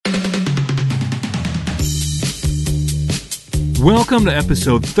Welcome to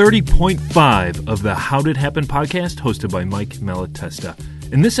episode 30.5 of the How Did Happen podcast, hosted by Mike Malatesta.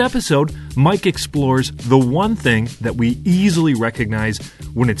 In this episode, Mike explores the one thing that we easily recognize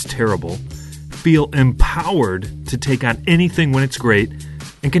when it's terrible, feel empowered to take on anything when it's great,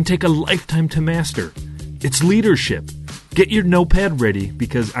 and can take a lifetime to master. It's leadership. Get your notepad ready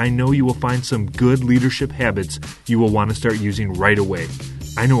because I know you will find some good leadership habits you will want to start using right away.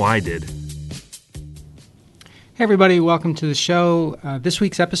 I know I did. Hey everybody, welcome to the show. This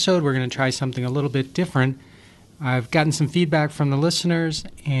week's episode, we're going to try something a little bit different. I've gotten some feedback from the listeners,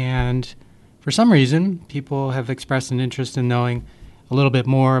 and for some reason, people have expressed an interest in knowing a little bit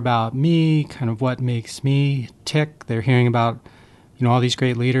more about me, kind of what makes me tick. They're hearing about, all these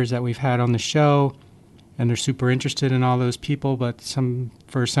great leaders that we've had on the show, and they're super interested in all those people, but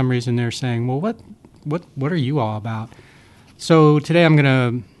for some reason they're saying, well, what are you all about? So today I'm going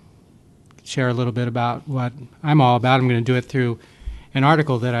to share a little bit about what I'm all about. I'm going to do it through an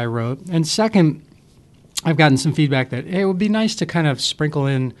article that I wrote. And second, I've gotten some feedback that, hey, it would be nice to kind of sprinkle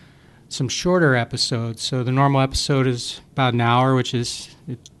in some shorter episodes. So the normal episode is about an hour, it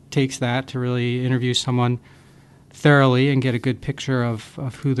takes that to really interview someone thoroughly and get a good picture of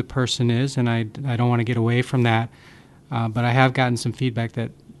who the person is. And I don't want to get away from that. But I have gotten some feedback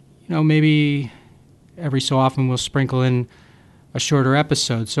that, maybe every so often we'll sprinkle in a shorter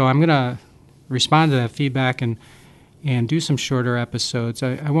episode. So I'm going to respond to that feedback and do some shorter episodes.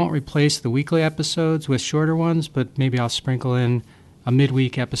 I won't replace the weekly episodes with shorter ones, but maybe I'll sprinkle in a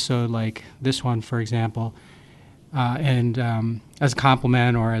midweek episode like this one, for example, and as a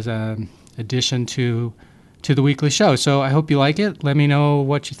compliment or as an addition to the weekly show. So I hope you like it. Let me know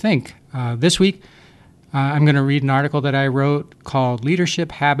what you think. This week, I'm going to read an article that I wrote called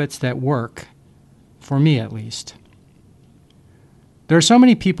Leadership Habits That Work, for me at least. There are so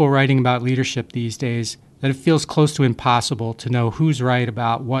many people writing about leadership these days that it feels close to impossible to know who's right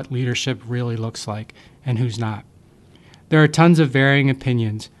about what leadership really looks like and who's not. There are tons of varying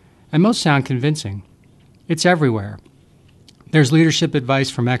opinions, and most sound convincing. It's everywhere. There's leadership advice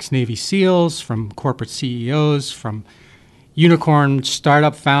from ex-Navy SEALs, from corporate CEOs, from unicorn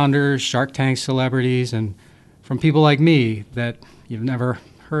startup founders, Shark Tank celebrities, and from people like me that you've never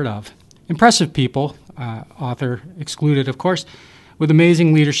heard of. Impressive people, author excluded, of course, with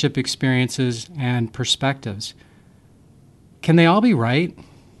amazing leadership experiences and perspectives. Can they all be right,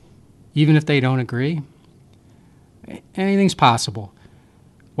 even if they don't agree? Anything's possible.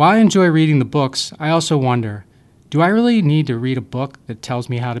 While I enjoy reading the books, I also wonder, do I really need to read a book that tells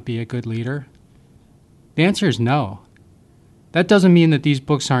me how to be a good leader? The answer is no. That doesn't mean that these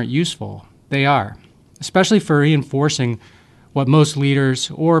books aren't useful. They are, especially for reinforcing what most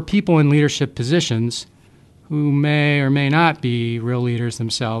leaders or people in leadership positions who may or may not be real leaders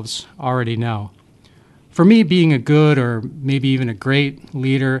themselves already know. For me, being a good or maybe even a great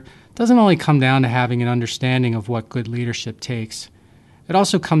leader doesn't only come down to having an understanding of what good leadership takes. It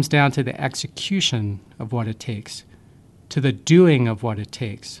also comes down to the execution of what it takes, to the doing of what it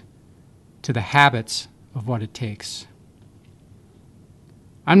takes, to the habits of what it takes.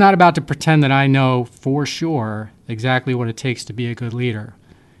 I'm not about to pretend that I know for sure exactly what it takes to be a good leader.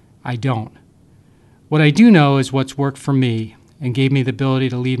 I don't. What I do know is what's worked for me and gave me the ability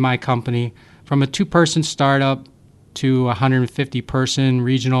to lead my company from a 2-person startup to a 150-person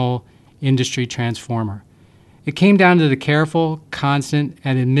regional industry transformer. It came down to the careful, constant,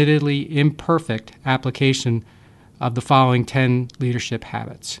 and admittedly imperfect application of the following 10 leadership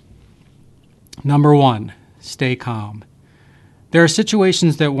habits. Number 1, stay calm. There are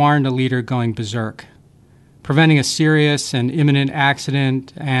situations that warrant a leader going berserk. Preventing a serious and imminent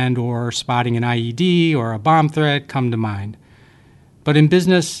accident and or spotting an IED or a bomb threat come to mind. But in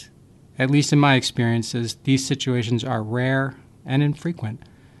business, at least in my experiences, these situations are rare and infrequent.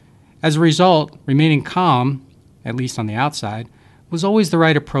 As a result, remaining calm, at least on the outside, was always the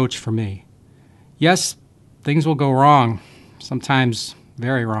right approach for me. Yes, things will go wrong, sometimes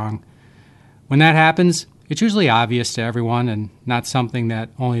very wrong. When that happens, it's usually obvious to everyone and not something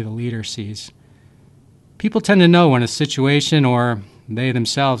that only the leader sees. People tend to know when a situation or they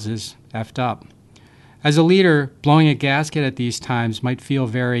themselves is effed up. As a leader, blowing a gasket at these times might feel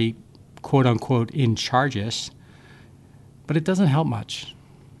very, quote-unquote, in charge-ish, but it doesn't help much.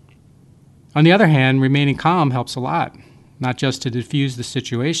 On the other hand, remaining calm helps a lot, not just to diffuse the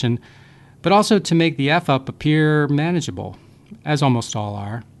situation, but also to make the F-up appear manageable, as almost all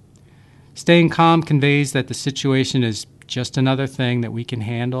are. Staying calm conveys that the situation is just another thing that we can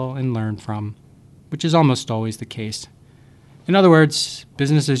handle and learn from, which is almost always the case. In other words,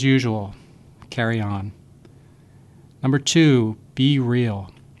 business as usual. Carry on. Number 2, be real.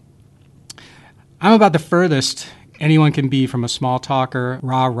 I'm about the furthest anyone can be, from a small talker,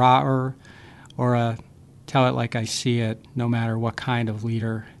 rah-raher, or a tell it like I see it, no matter what kind of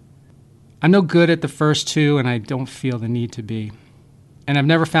leader. I'm no good at the first two, and I don't feel the need to be. And I've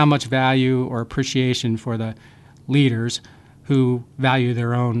never found much value or appreciation for the leaders who value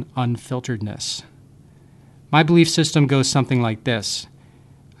their own unfilteredness. My belief system goes something like this.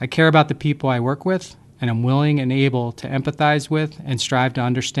 I care about the people I work with, and I'm willing and able to empathize with and strive to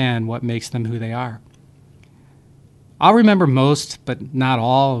understand what makes them who they are. I'll remember most, but not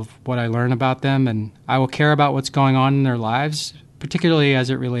all, of what I learn about them, and I will care about what's going on in their lives, particularly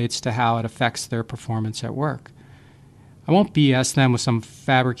as it relates to how it affects their performance at work. I won't BS them with some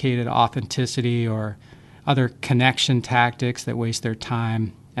fabricated authenticity or other connection tactics that waste their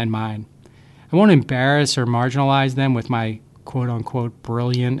time and mine. I won't embarrass or marginalize them with my quote-unquote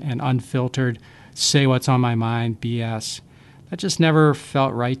brilliant and unfiltered say what's on my mind BS. That just never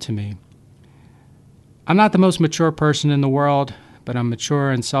felt right to me. I'm not the most mature person in the world, but I'm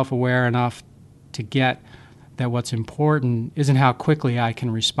mature and self-aware enough to get that what's important isn't how quickly I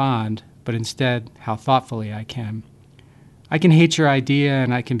can respond, but instead how thoughtfully I can. I can hate your idea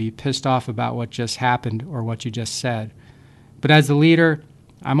and I can be pissed off about what just happened or what you just said. But as the leader,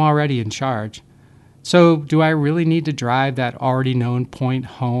 I'm already in charge. So do I really need to drive that already known point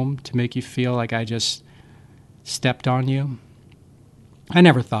home to make you feel like I just stepped on you? I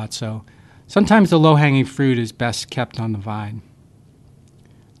never thought so. Sometimes the low-hanging fruit is best kept on the vine.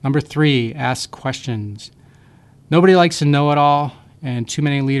 Number 3, ask questions. Nobody likes to know it all, and too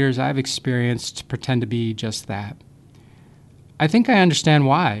many leaders I've experienced pretend to be just that. I think I understand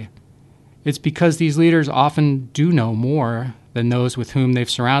why. It's because these leaders often do know more than those with whom they've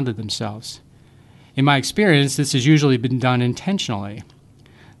surrounded themselves. In my experience, this has usually been done intentionally.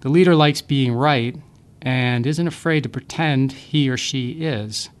 The leader likes being right and isn't afraid to pretend he or she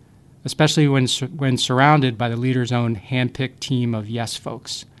is, especially when surrounded by the leader's own handpicked team of yes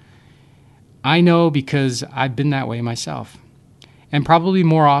folks. I know because I've been that way myself, and probably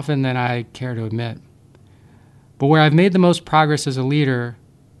more often than I care to admit. But where I've made the most progress as a leader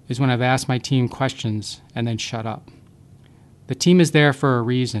is when I've asked my team questions and then shut up. The team is there for a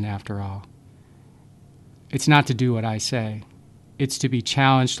reason, after all. It's not to do what I say. It's to be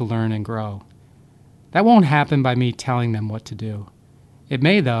challenged to learn and grow. That won't happen by me telling them what to do. It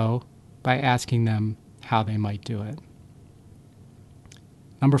may, though, by asking them how they might do it.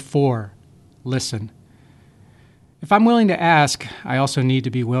 Number 4, listen. If I'm willing to ask, I also need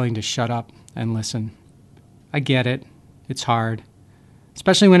to be willing to shut up and listen. I get it. It's hard,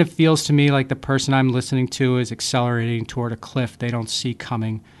 especially when it feels to me like the person I'm listening to is accelerating toward a cliff they don't see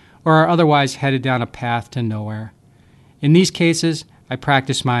coming or are otherwise headed down a path to nowhere. In these cases, I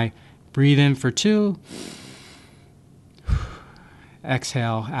practice my breathe in for 2,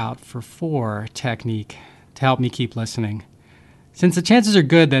 exhale out for 4 technique to help me keep listening. Since the chances are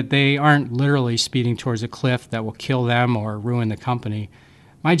good that they aren't literally speeding towards a cliff that will kill them or ruin the company,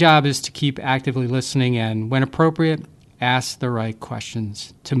 my job is to keep actively listening and, when appropriate, ask the right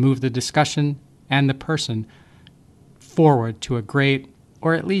questions to move the discussion and the person forward to a great,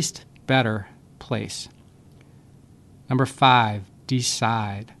 or at least better, place. Number 5,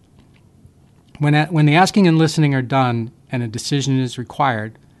 decide. When the asking and listening are done and a decision is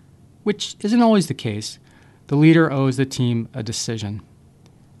required, which isn't always the case, the leader owes the team a decision.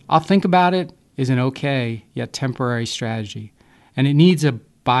 I'll think about it is an okay yet temporary strategy, and it needs a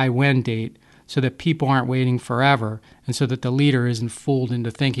by-when date so that people aren't waiting forever and so that the leader isn't fooled into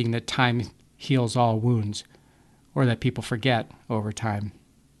thinking that time heals all wounds, or that people forget over time.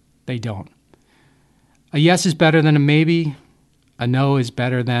 They don't. A yes is better than a maybe. A no is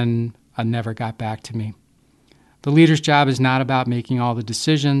better than a never got back to me. The leader's job is not about making all the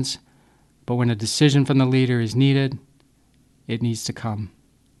decisions, but when a decision from the leader is needed, it needs to come.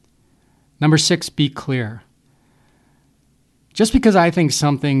 Number 6, be clear. Just because I think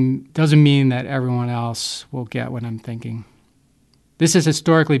something doesn't mean that everyone else will get what I'm thinking. This has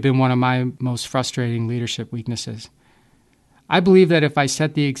historically been one of my most frustrating leadership weaknesses. I believe that if I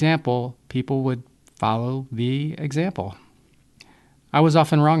set the example, people would follow the example. I was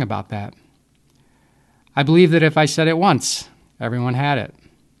often wrong about that. I believe that if I said it once, everyone had it.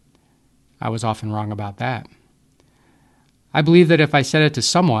 I was often wrong about that. I believe that if I said it to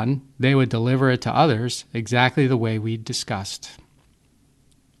someone, they would deliver it to others exactly the way we discussed.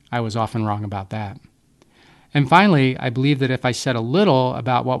 I was often wrong about that. And finally, I believe that if I said a little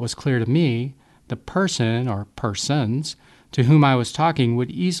about what was clear to me, the person or persons to whom I was talking would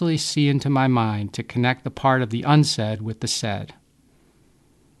easily see into my mind to connect the part of the unsaid with the said.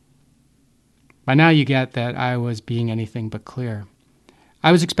 By now you get that I was being anything but clear.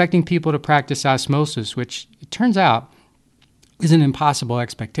 I was expecting people to practice osmosis, which it it turns out, is an impossible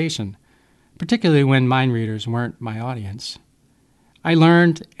expectation, particularly when mind readers weren't my audience. I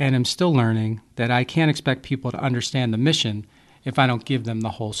learned, and am still learning, that I can't expect people to understand the mission if I don't give them the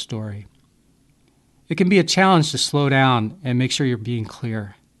whole story. It can be a challenge to slow down and make sure you're being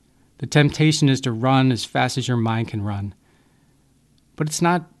clear. The temptation is to run as fast as your mind can run. But it's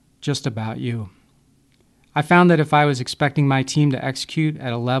not just about you. I found that if I was expecting my team to execute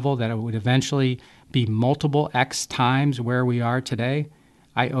at a level that it would eventually be multiple X times where we are today,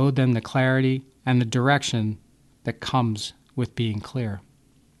 I owed them the clarity and the direction that comes with being clear.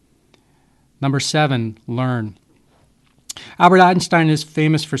 Number 7, learn. Albert Einstein is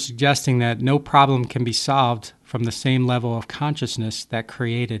famous for suggesting that no problem can be solved from the same level of consciousness that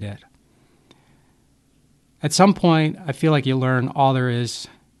created it. At some point, I feel like you learn all there is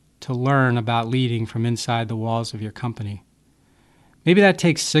to learn about leading from inside the walls of your company. Maybe that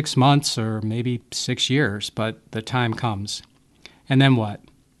takes 6 months or maybe 6 years, but the time comes. And then what?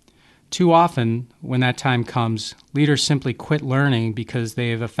 Too often, when that time comes, leaders simply quit learning because they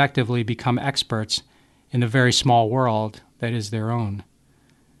have effectively become experts in the very small world that is their own.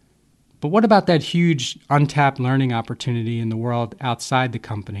 But what about that huge untapped learning opportunity in the world outside the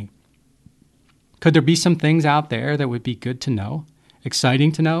company? Could there be some things out there that would be good to know,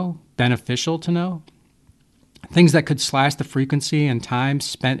 exciting to know, beneficial to know? Things that could slash the frequency and time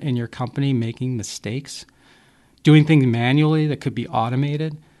spent in your company making mistakes, doing things manually that could be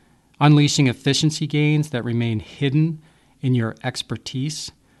automated, unleashing efficiency gains that remain hidden in your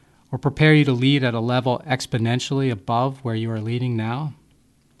expertise, or prepare you to lead at a level exponentially above where you are leading now?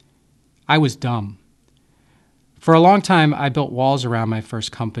 I was dumb. For a long time, I built walls around my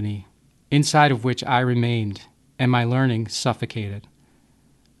first company, inside of which I remained, and my learning suffocated.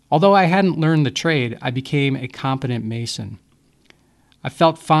 Although I hadn't learned the trade, I became a competent mason. I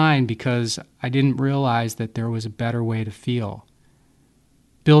felt fine because I didn't realize that there was a better way to feel.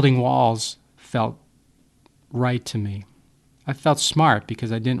 Building walls felt right to me. I felt smart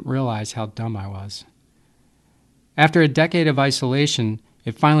because I didn't realize how dumb I was. After a decade of isolation,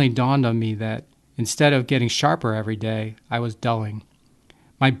 it finally dawned on me that instead of getting sharper every day, I was dulling.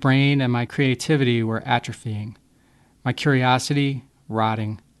 My brain and my creativity were atrophying. My curiosity,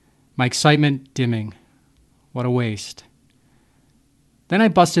 rotting. My excitement, dimming. What a waste. Then I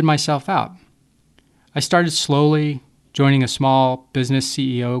busted myself out. I started slowly, joining a small business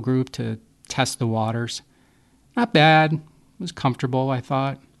CEO group to test the waters. Not bad. It was comfortable, I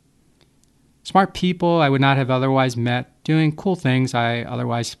thought. Smart people I would not have otherwise met, doing cool things I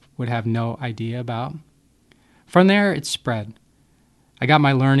otherwise would have no idea about. From there, it spread. I got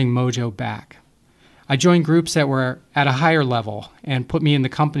my learning mojo back. I joined groups that were at a higher level and put me in the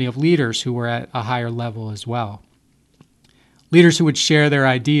company of leaders who were at a higher level as well. Leaders who would share their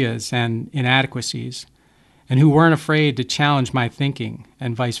ideas and inadequacies, and who weren't afraid to challenge my thinking,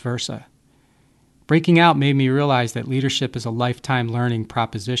 and vice versa. Breaking out made me realize that leadership is a lifetime learning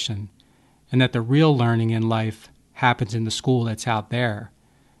proposition, and that the real learning in life happens in the school that's out there,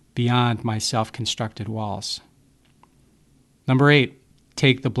 beyond my self-constructed walls. Number 8,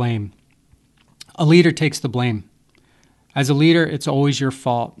 take the blame. A leader takes the blame. As a leader, it's always your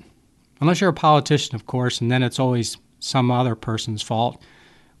fault. Unless you're a politician, of course, and then it's always some other person's fault,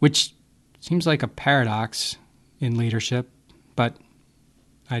 which seems like a paradox in leadership, but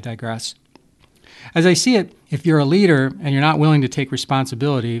I digress. As I see it, if you're a leader and you're not willing to take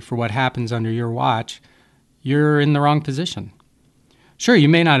responsibility for what happens under your watch, you're in the wrong position. Sure, you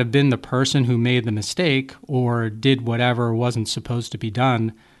may not have been the person who made the mistake or did whatever wasn't supposed to be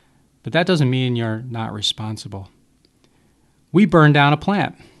done, but that doesn't mean you're not responsible. We burned down a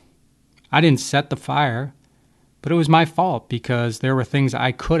plant. I didn't set the fire, but it was my fault because there were things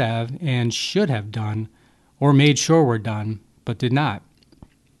I could have and should have done or made sure were done, but did not.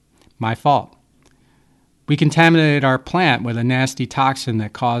 My fault. We contaminated our plant with a nasty toxin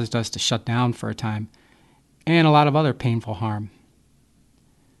that caused us to shut down for a time, and a lot of other painful harm.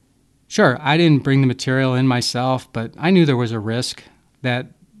 Sure, I didn't bring the material in myself, but I knew there was a risk that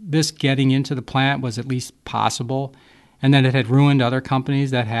this getting into the plant was at least possible, and that it had ruined other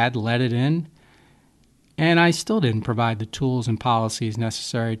companies that had let it in. And I still didn't provide the tools and policies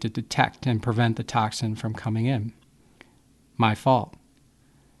necessary to detect and prevent the toxin from coming in. My fault.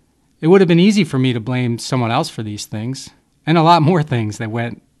 It would have been easy for me to blame someone else for these things, and a lot more things that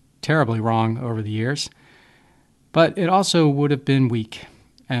went terribly wrong over the years. But it also would have been weak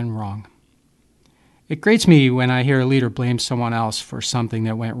and wrong. It grates me when I hear a leader blame someone else for something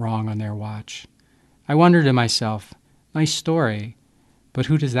that went wrong on their watch. I wonder to myself, nice story, but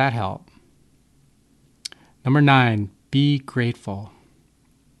who does that help? Number 9, be grateful.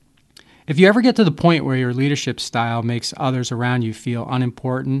 If you ever get to the point where your leadership style makes others around you feel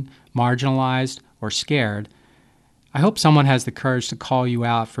unimportant, marginalized, or scared, I hope someone has the courage to call you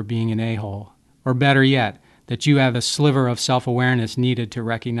out for being an a-hole, or better yet, that you have a sliver of self-awareness needed to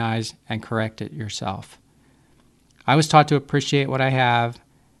recognize and correct it yourself. I was taught to appreciate what I have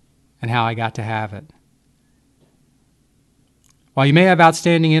and how I got to have it. While you may have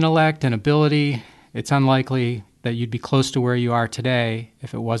outstanding intellect and ability, it's unlikely that you'd be close to where you are today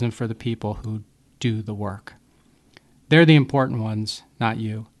if it wasn't for the people who do the work. They're the important ones, not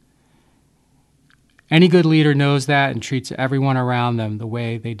you. Any good leader knows that and treats everyone around them the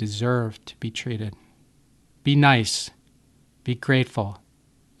way they deserve to be treated. Be nice. Be grateful.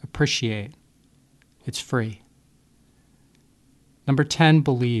 Appreciate. It's free. Number 10,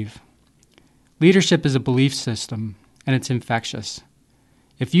 believe. Leadership is a belief system, and it's infectious.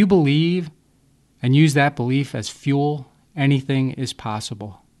 If you believe and use that belief as fuel, anything is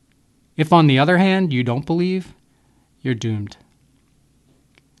possible. If, on the other hand, you don't believe, you're doomed.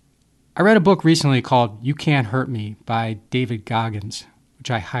 I read a book recently called You Can't Hurt Me by David Goggins, which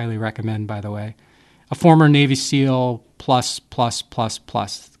I highly recommend, by the way. A former Navy SEAL plus.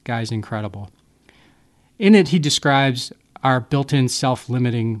 The guy's incredible. In it, he describes our built-in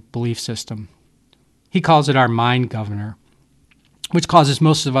self-limiting belief system. He calls it our mind governor, which causes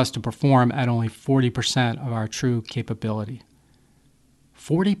most of us to perform at only 40% of our true capability.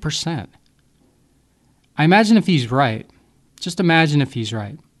 40%. I imagine if he's right. Just imagine if he's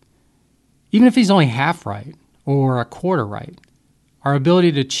right. Even if he's only half right or a quarter right, our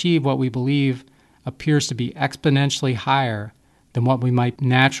ability to achieve what we believe appears to be exponentially higher than what we might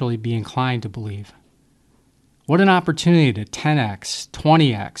naturally be inclined to believe. What an opportunity to 10x,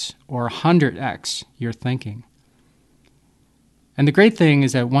 20x, or 100x your thinking. And the great thing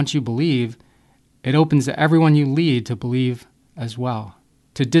is that once you believe, it opens everyone you lead to believe as well,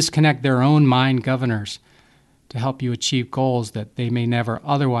 to disconnect their own mind governors, to help you achieve goals that they may never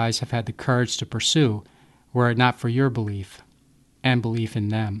otherwise have had the courage to pursue were it not for your belief and belief in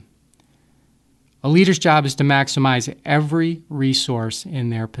them. A leader's job is to maximize every resource in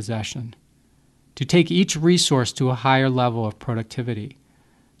their possession, to take each resource to a higher level of productivity,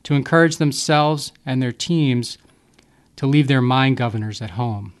 to encourage themselves and their teams to leave their mind governors at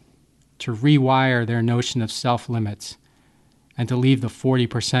home, to rewire their notion of self-limits, and to leave the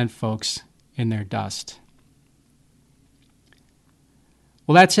 40% folks in their dust.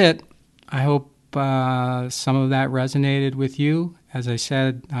 Well, that's it. I hope some of that resonated with you. As I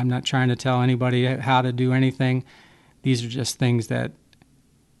said, I'm not trying to tell anybody how to do anything. These are just things that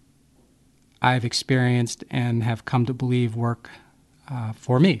I've experienced and have come to believe work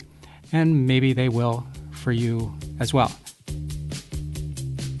for me. And maybe they will for you as well.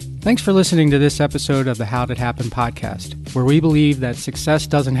 Thanks for listening to this episode of the How'd It Happen podcast, where we believe that success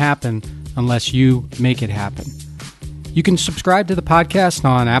doesn't happen unless you make it happen. You can subscribe to the podcast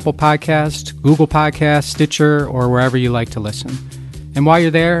on Apple Podcasts, Google Podcasts, Stitcher, or wherever you like to listen. And while you're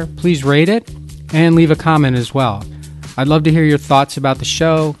there, please rate it and leave a comment as well. I'd love to hear your thoughts about the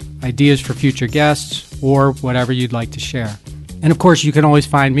show, ideas for future guests, or whatever you'd like to share. And of course, you can always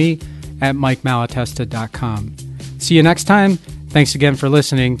find me at MikeMalatesta.com. See you next time. Thanks again for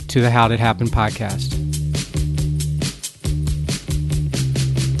listening to the How'd It Happen podcast.